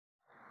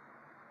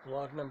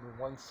Vlog number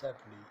 170,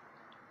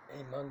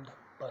 Ammon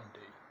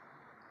Bundy.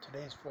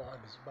 Today's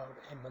vlog is about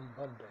Ammon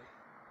Bundy.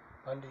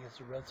 Bundy is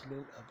a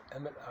resident of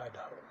Ammon,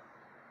 Idaho.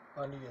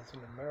 Bundy is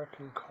an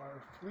American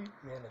car fleet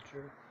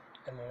manager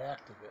and an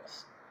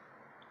activist.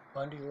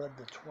 Bundy led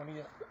the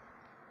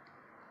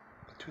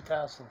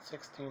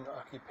 2016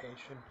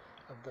 occupation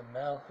of the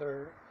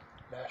Malheur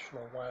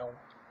National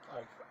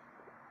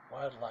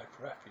Wildlife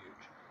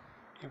Refuge.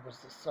 He was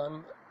the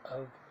son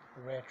of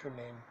a rancher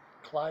named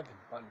Clive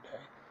Bundy,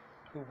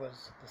 who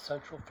was the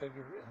central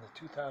figure in the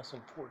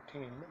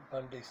 2014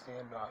 Bundy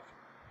standoff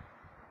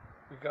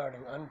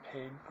regarding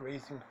unpaid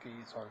grazing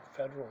fees on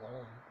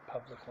federal-owned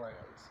public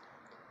lands.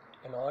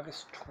 In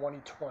August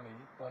 2020,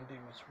 Bundy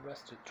was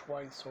arrested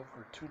twice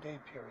over a two-day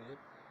period.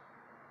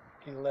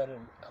 He led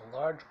a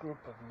large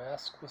group of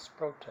maskless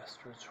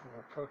protesters who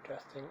were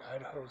protesting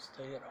Idaho's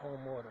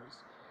stay-at-home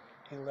orders.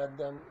 He led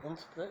them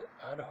into the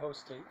Idaho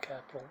State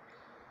Capitol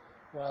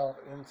while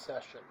in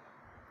session.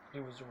 He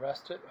was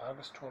arrested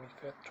August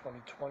 25,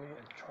 2020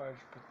 and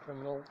charged with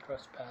criminal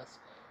trespass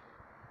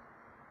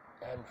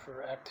and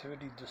for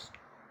activity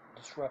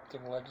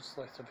disrupting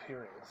legislative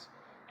hearings.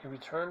 He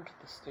returned to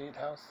the State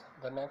House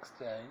the next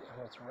day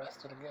and was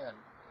arrested again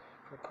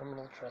for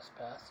criminal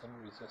trespass and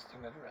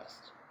resisting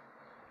arrest.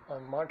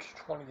 On March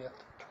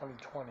 20th,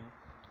 2020,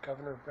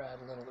 Governor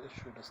Brad Little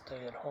issued a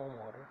stay-at-home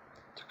order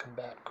to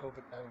combat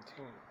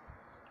COVID-19.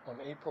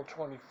 On April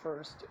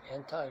 21st,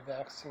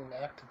 anti-vaccine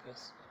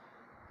activist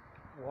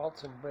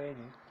Walton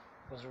Brady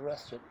was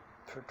arrested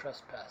for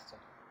trespassing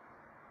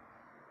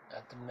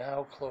at the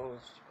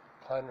now-closed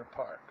Kleiner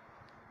Park.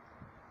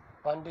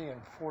 Bundy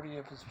and 40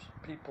 of his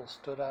people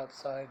stood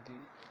outside the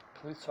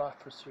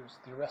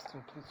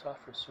arresting police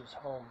officers'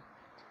 home,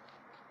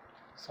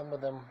 some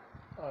of them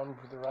armed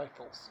with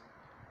rifles.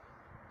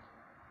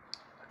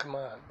 Come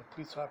on, the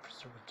police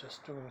officer was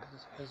just doing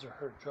his or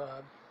her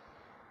job.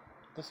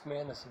 This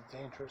man is a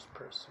dangerous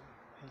person.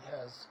 He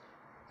has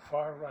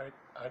far-right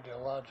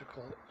ideologies,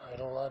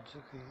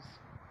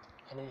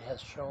 and he has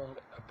shown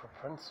a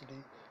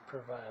propensity for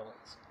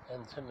violence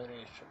and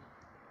intimidation.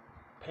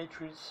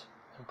 Patriots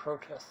and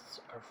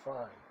protests are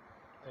fine.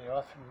 They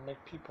often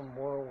make people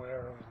more aware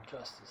of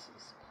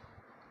injustices.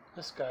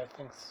 This guy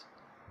thinks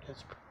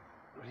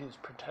he's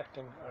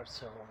protecting our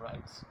civil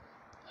rights.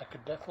 I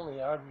could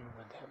definitely argue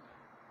with him,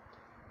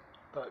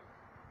 but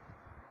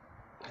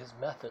his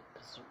method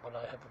is what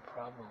I have a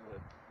problem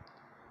with.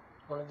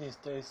 One of these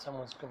days,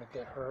 someone's going to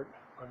get hurt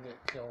or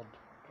get killed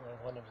during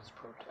one of his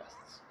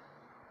protests.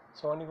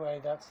 So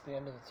anyway, that's the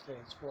end of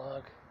today's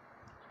vlog.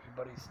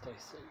 Everybody stay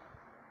safe.